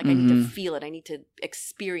person. Like I need to feel it. I need to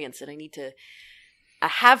experience it. I need to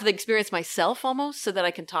have the experience myself almost so that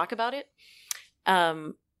I can talk about it.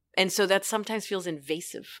 And so that sometimes feels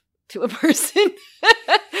invasive to a person,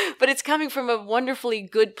 but it's coming from a wonderfully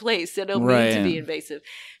good place. I don't mean to be invasive.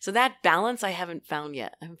 So that balance I haven't found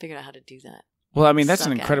yet. I haven't figured out how to do that. Well, I mean, it's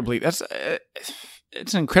an incredibly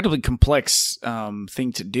complex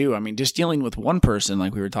thing to do. I mean, just dealing with one person,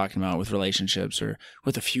 like we were talking about with relationships, or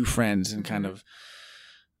with a few friends, and kind of,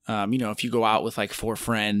 if you go out with like 4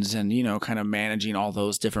 friends and, kind of managing all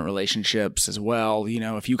those different relationships as well,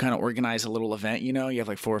 if you kind of organize a little event, you have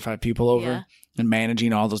like 4 or 5 people over and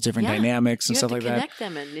managing all those different dynamics and stuff like that.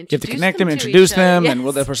 You have to connect them, introduce them, and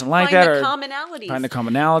will that person like that? Or find the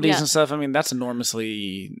commonalities and stuff. I mean, that's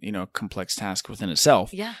enormously, complex task within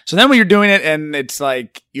itself. Yeah. So then when you're doing it and it's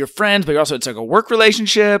like your friends, but also it's like a work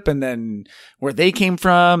relationship, and then where they came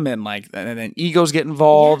from, and then egos get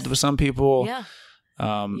involved with some people. Yeah.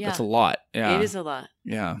 That's a lot. Yeah. It is a lot.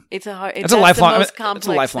 Yeah. It's a hard, it's a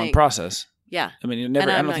lifelong process. Yeah. I mean,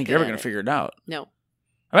 I don't think you're ever going to figure it out. No.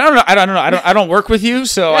 I mean, I don't know. I don't work with you,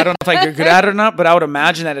 so I don't know if you're good at it or not, but I would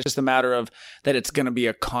imagine that it's just a matter of that it's going to be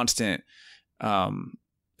a constant, it's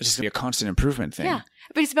just going to be a constant improvement thing. Yeah.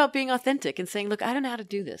 But it's about being authentic and saying, look, I don't know how to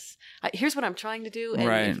do this. Here's what I'm trying to do.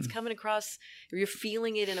 And if it's coming across, or you're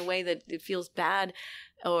feeling it in a way that it feels bad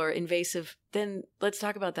or invasive, then let's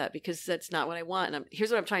talk about that, because that's not what I want. And here's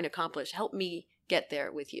what I'm trying to accomplish. Help me get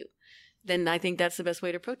there with you. Then I think that's the best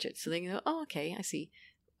way to approach it. So then you go, oh, okay, I see.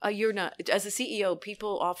 You're not, as a CEO,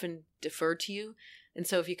 people often defer to you. And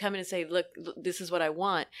so if you come in and say, look, this is what I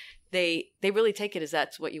want, they really take it as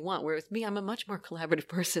that's what you want. Where with me, I'm a much more collaborative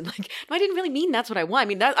person. Like, no, I didn't really mean that's what I want. I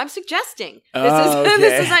mean, I'm suggesting.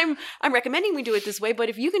 This is I'm recommending we do it this way, but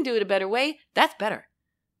if you can do it a better way, that's better.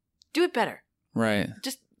 Do it better. Right.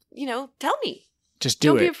 Just, tell me. Just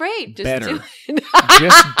do it. Don't be afraid. Just better. do it.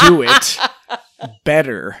 Just do it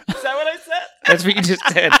better. Is that what I said? That's what you just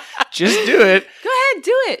said. Just do it. Go ahead,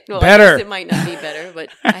 do it. Well, better. I guess it might not be better, but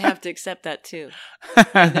I have to accept that too.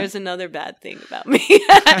 There's another bad thing about me. No,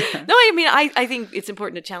 I mean, I think it's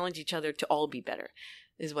important to challenge each other to all be better,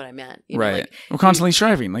 is what I meant. Right. We're constantly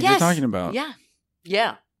striving, like you're talking about. Yeah.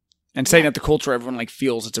 Yeah. And saying that the culture, everyone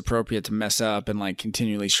feels it's appropriate to mess up and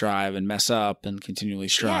continually strive and mess up and continually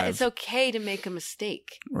strive. Yeah, it's okay to make a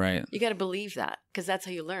mistake. Right. You got to believe that, because that's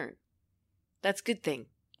how you learn. That's a good thing.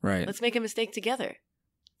 Right. Let's make a mistake together.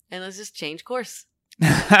 And let's just change course.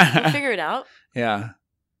 We'll figure it out. Yeah.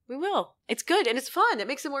 We will. It's good and it's fun. It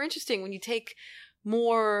makes it more interesting when you take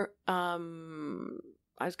more, I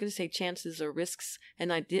was going to say chances or risks.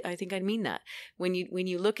 And I think I mean that. When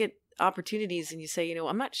you look at opportunities and you say,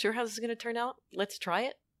 I'm not sure how this is going to turn out. Let's try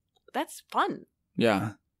it. That's fun.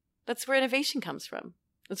 Yeah. That's where innovation comes from.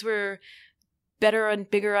 That's where better and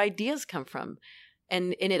bigger ideas come from.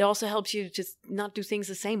 And it also helps you just not do things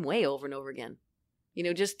the same way over and over again.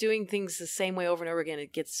 Just doing things the same way over and over again,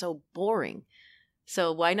 it gets so boring.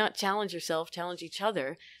 So why not challenge yourself, challenge each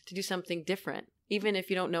other to do something different, even if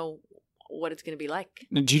you don't know what it's going to be like.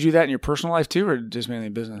 Did you do that in your personal life too, or just mainly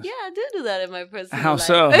in business? Yeah, I did do that in my personal How life.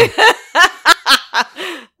 so?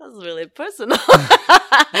 That's really personal.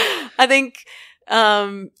 I think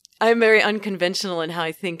I'm very unconventional in how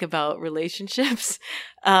I think about relationships.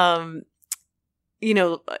 I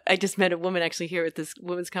just met a woman actually here at this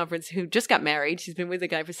women's conference who just got married. She's been with a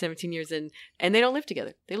guy for 17 years and they don't live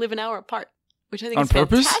together. They live an hour apart, which I think is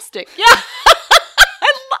fantastic. Yeah.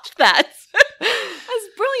 I love that. That's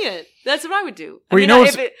brilliant. That's what I would do.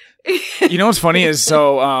 What's funny is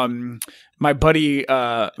my buddy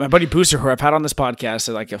Booster, who I've had on this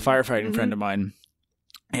podcast, like a firefighting friend of mine,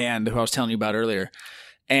 and who I was telling you about earlier,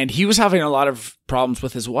 and he was having a lot of problems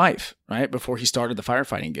with his wife, right, before he started the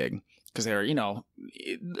firefighting gig. Because they're, a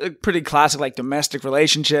pretty classic, domestic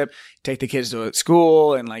relationship. Take the kids to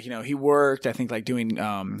school and, he worked, I think, doing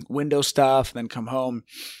window stuff, then come home.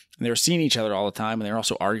 and they were seeing each other all the time, and they were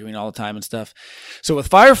also arguing all the time and stuff. So with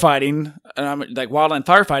firefighting, like wildland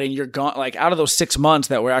firefighting, you're gone, like out of those 6 months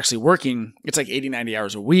that we're actually working, it's like 80, 90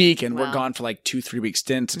 hours a week, and we're gone for like 2-3 week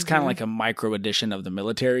stints. It's kind of like a micro edition of the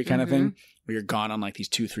military kind of thing, where you're gone on like these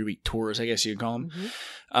 2-3 week tours, I guess you'd call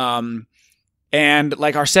them. And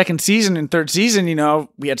like our second season and third season, you know,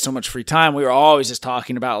 we had so much free time. We were always just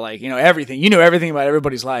talking about like, you know, everything. You knew everything about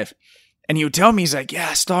everybody's life. And he would tell me, he's like,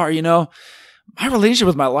 yeah, Star, you know, my relationship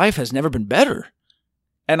with my wife has never been better.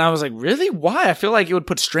 And I was like, really? Why? I feel like it would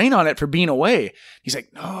put strain on it for being away. He's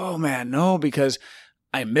like, no, man, no, because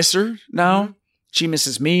I miss her now. She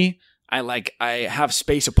misses me. I have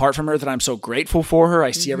space apart from her that I'm so grateful for her.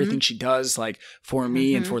 I see everything she does like for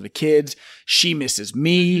me and for the kids. She misses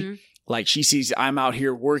me. Like she sees I'm out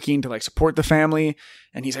here working to like support the family,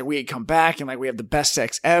 and he's like, we come back and like we have the best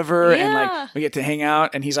sex ever, and like we get to hang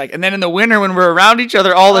out. And he's like, and then in the winter when we're around each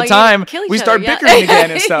other all the time, we start bickering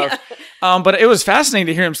again and stuff. But it was fascinating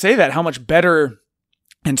to hear him say that, how much better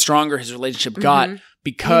and stronger his relationship got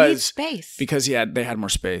because they had more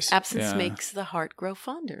space. Absence makes the heart grow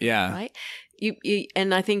fonder. Yeah, right. You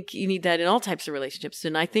and I think you need that in all types of relationships.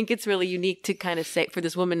 And I think it's really unique to kind of say, for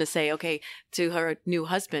this woman to say, okay, to her new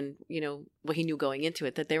husband, you know, what he knew going into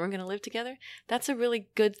it, that they weren't going to live together. That's a really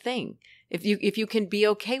good thing. If you can be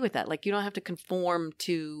okay with that, like you don't have to conform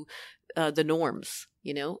to the norms,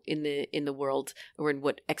 you know, in the world or in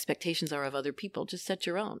what expectations are of other people. Just set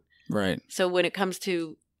your own. Right. So when it comes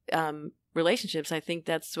to relationships, I think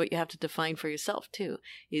that's what you have to define for yourself too,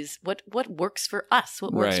 is what works for us,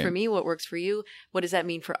 what works for me, what works for you, what does that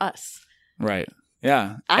mean for us? Right.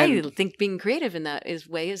 Yeah. I think being creative in that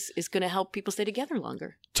way is going to help people stay together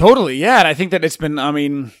longer. Totally. Yeah. And I think that it's been, I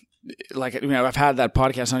mean, like, you know, I've had that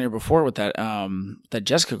podcast on here before with that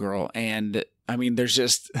Jessica girl, and I mean, there's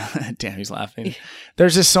just, damn, he's laughing.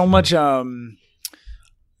 There's just so much,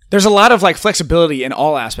 there's a lot of like flexibility in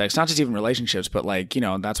all aspects, not just even relationships, but like, you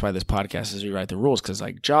know, that's why this podcast is Rewrite the Rules, because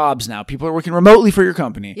like jobs now, people are working remotely for your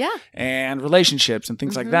company. Yeah. And relationships and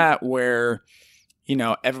things like that, where, you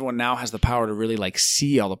know, everyone now has the power to really like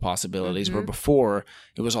see all the possibilities, where before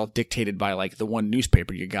it was all dictated by like the one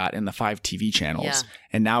newspaper you got and the 5 TV channels. Yeah.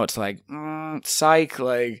 And now it's like, psych,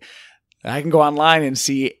 like I can go online and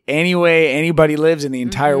see any way anybody lives in the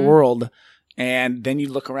entire world. And then you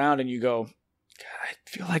look around and you go, I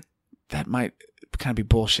feel like that might kind of be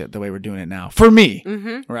bullshit the way we're doing it now. For me,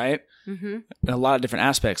 right? In a lot of different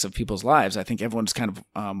aspects of people's lives, I think everyone's kind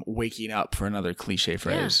of waking up, for another cliche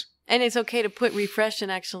phrase. Yeah. And it's okay to refresh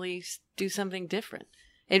and actually do something different.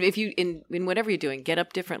 And if you, in whatever you're doing, get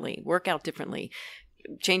up differently, work out differently,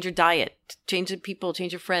 change your diet, change the people,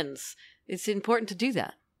 change your friends. It's important to do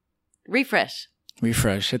that. Refresh.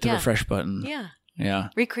 Hit the refresh button. Yeah.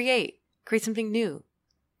 Recreate. Create something new.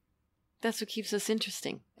 That's what keeps us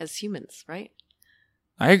interesting as humans, right?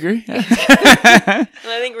 I agree. And I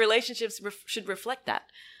think relationships should reflect that,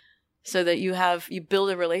 so that you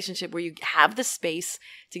build a relationship where you have the space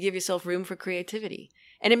to give yourself room for creativity.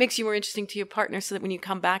 And it makes you more interesting to your partner, so that when you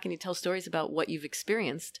come back and you tell stories about what you've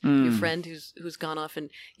experienced, your friend who's gone off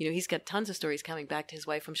and, you know, he's got tons of stories coming back to his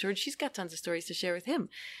wife, I'm sure, and she's got tons of stories to share with him,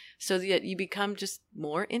 so that you become just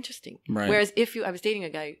more interesting. Right. Whereas I was dating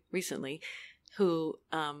a guy recently who,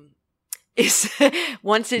 is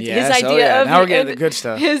once his idea of now we're getting the good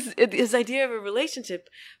stuff. His idea of a relationship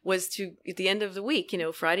was to, at the end of the week, you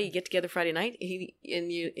know, Friday, you get together Friday night,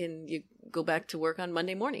 you go back to work on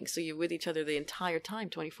Monday morning, so you're with each other the entire time,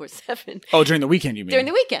 24/7. Oh, during the weekend, you mean? During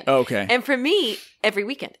the weekend. Oh, okay. And for me, every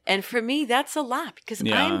weekend. And for me, that's a lot, because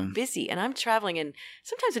I'm busy and I'm traveling, and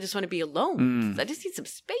sometimes I just want to be alone. I just need some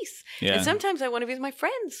space. Yeah. And sometimes I want to be with my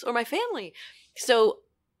friends or my family. So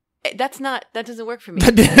that doesn't work for me.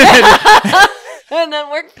 That doesn't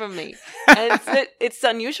work for me. And it's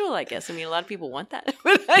unusual, I guess. I mean, a lot of people want that.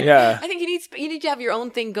 But I think you need to have your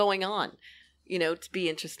own thing going on, you know, to be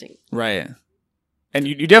interesting. Right. And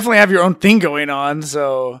you definitely have your own thing going on,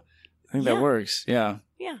 so I think that works. Yeah.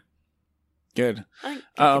 Yeah. Good. I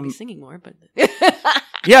could be singing more, but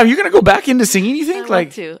yeah, you're gonna go back into singing, you think?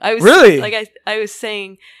 I was really? Like I was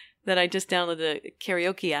saying that I just downloaded a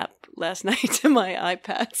karaoke app last night to my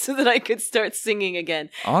iPad so that I could start singing again.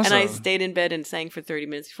 Awesome. And I stayed in bed and sang for 30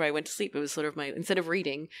 minutes before I went to sleep. It was sort of instead of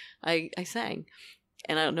reading, I sang.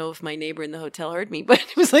 And I don't know if my neighbor in the hotel heard me, but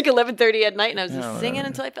it was like 11:30 at night, and I was just singing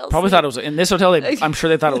until I fell asleep. Probably thought it was in this hotel. I'm sure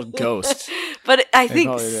they thought it was ghosts. But I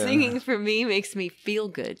think singing for me makes me feel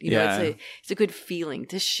good. You know, it's a good feeling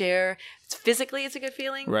to share. Physically, it's a good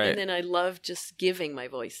feeling, right? And then I love just giving my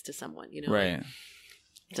voice to someone. You know, right?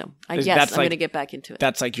 So I guess I'm going to get back into it.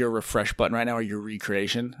 That's like your refresh button right now, or your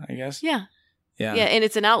recreation, I guess. Yeah. Yeah. Yeah, and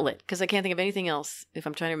it's an outlet because I can't think of anything else if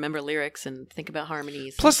I'm trying to remember lyrics and think about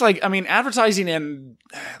harmonies. Plus, like, I mean, advertising and,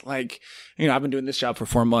 like, you know, I've been doing this job for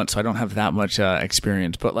 4 months, so I don't have that much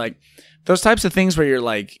experience. But, like, those types of things where you're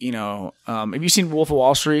like, you know, have you seen Wolf of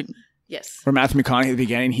Wall Street? Yes. Where Matthew McConaughey at the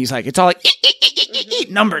beginning, he's like, it's all like,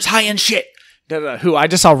 numbers, high-end shit. Da-da-da. Who I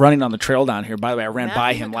just saw running on the trail down here. By the way, I ran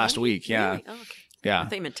by him last week. Yeah. Really? Oh, okay. Yeah. I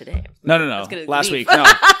thought you meant today. No. gonna Last leave. week. No.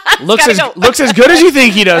 looks Gotta as good as you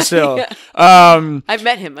think he does still. Yeah. I've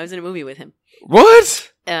met him. I was in a movie with him.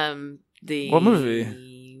 What? What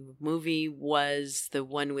movie? Movie was the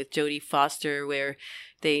one with Jodie Foster where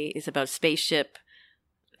it's about a spaceship.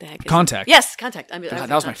 The heck is Contact. it? Yes, Contact. God, that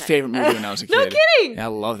was my favorite movie when I was a kid. No kidding. Yeah, I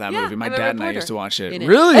love that Yeah, movie. My I'm a dad and I reporter used to watch it. in it.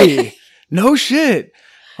 Really? No shit.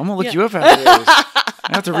 I'm gonna look Yeah. you up after this.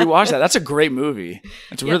 I have to rewatch that. That's a great movie.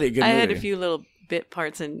 It's a really good movie. I had a few little bit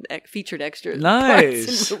parts and featured extra Nice.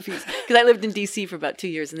 parts in movies because I lived in DC for about 2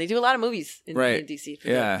 years, and they do a lot of movies in DC for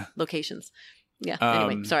Yeah. locations. Yeah.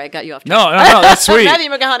 Anyway, sorry, I got you off. No, that's sweet. Matthew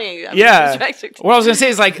McConaughey. I'm Yeah. distracted. What I was gonna say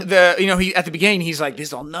is like he at the beginning he's like, this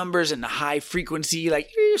is all numbers and the high frequency like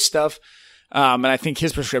stuff. And I think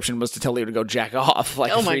his prescription was to tell Leo to go jack off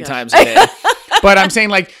like Oh my 3 gosh. times a day. But I'm saying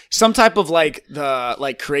like some type of like the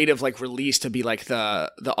like creative like release to be like the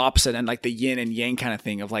opposite and like the yin and yang kind of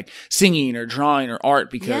thing of like singing or drawing or art,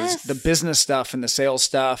 because Yes. the business stuff and the sales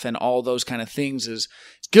stuff and all those kind of things is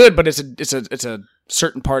good, but it's a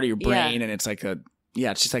certain part of your brain and it's like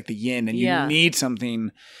it's just like the yin, and you need something,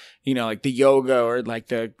 you know, like the yoga or like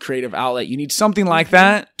the creative outlet. You need something like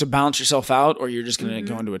that to balance yourself out, or you're just going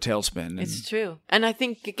to go into a tailspin. It's true. And I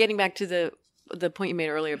think getting back to the point you made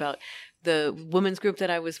earlier about the women's group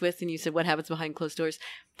that I was with, and you said what happens behind closed doors,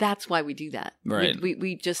 that's why we do that. Right.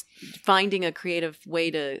 We just finding a creative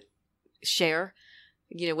way to share,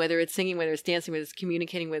 you know, whether it's singing, whether it's dancing, whether it's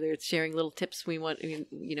communicating, whether it's sharing little tips we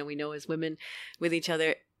know as women with each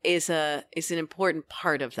other is an important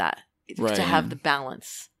part of that. Right. To have the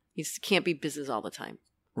balance. You just can't be business all the time.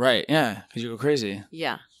 Right. Yeah. Because you go crazy.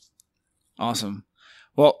 Yeah. Awesome.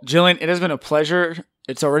 Well, Jillian, it has been a pleasure.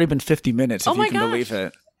 It's already been 50 minutes, if Oh my you can gosh. believe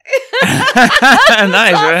it.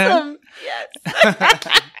 Nice, Awesome. right?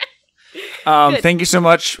 Yes. Thank you so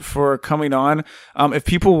much for coming on. If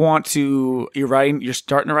people want to, you're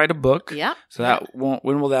starting to write a book. Yeah. So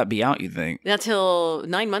when will that be out, you think? Not till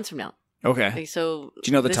 9 months from now. Okay. So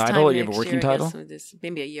Do you know the this title? time Do you have a next working year, I title? guess, this,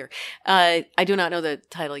 maybe a year. I do not know the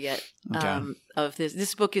title yet Okay. of this.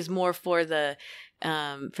 This book is more for the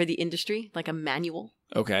industry, like a manual.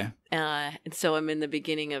 Okay. And so I'm in the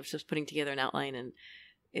beginning of just putting together an outline and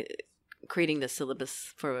creating the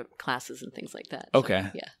syllabus for classes and things like that. So, Okay.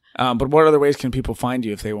 yeah. But what other ways can people find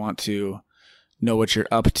you if they want to know what you're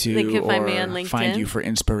up to, They can find me or on LinkedIn. find you for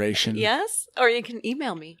inspiration? Yes. Or you can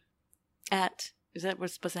email me at. Is that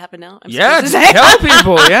what's supposed to happen now? I'm Yeah, supposed to say- tell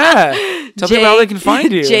people. Yeah. Tell people how they can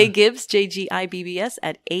find you. J Gibbs, JGIBBS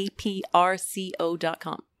at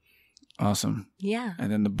aprco.com. Awesome. Yeah.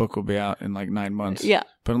 And then the book will be out in like 9 months. Yeah.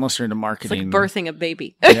 But unless you're into It's marketing. like birthing a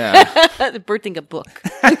baby. Yeah. Birthing a book.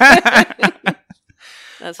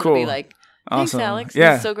 That's what Cool. it'll be like. Thanks, Awesome. Alex. Yeah.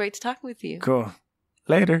 It was so great to talk with you. Cool.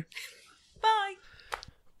 Later. Bye.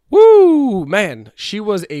 Woo, man, she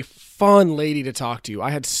was a fun lady to talk to.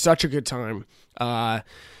 I had such a good time.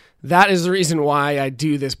 That is the reason why I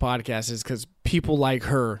do this podcast, is because people like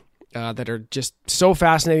her that are just so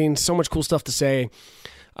fascinating, so much cool stuff to say.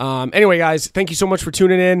 Anyway, guys, thank you so much for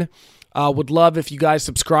tuning in. Would love if you guys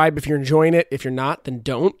subscribe if you're enjoying it. If you're not, then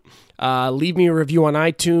don't. Leave me a review on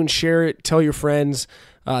iTunes, share it, tell your friends.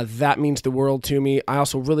 That means the world to me. I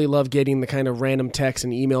also really love getting the kind of random texts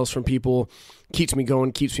and emails from people. Keeps me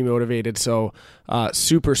going, keeps me motivated. So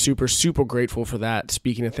super, super, super grateful for that.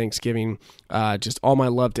 Speaking of Thanksgiving, just all my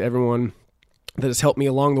love to everyone that has helped me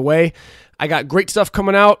along the way. I got great stuff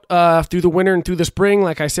coming out through the winter and through the spring.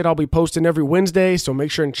 Like I said, I'll be posting every Wednesday, so make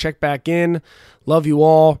sure and check back in. Love you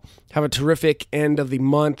all. Have a terrific end of the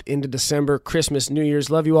month into December, Christmas, New Year's.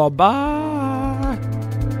 Love you all. Bye.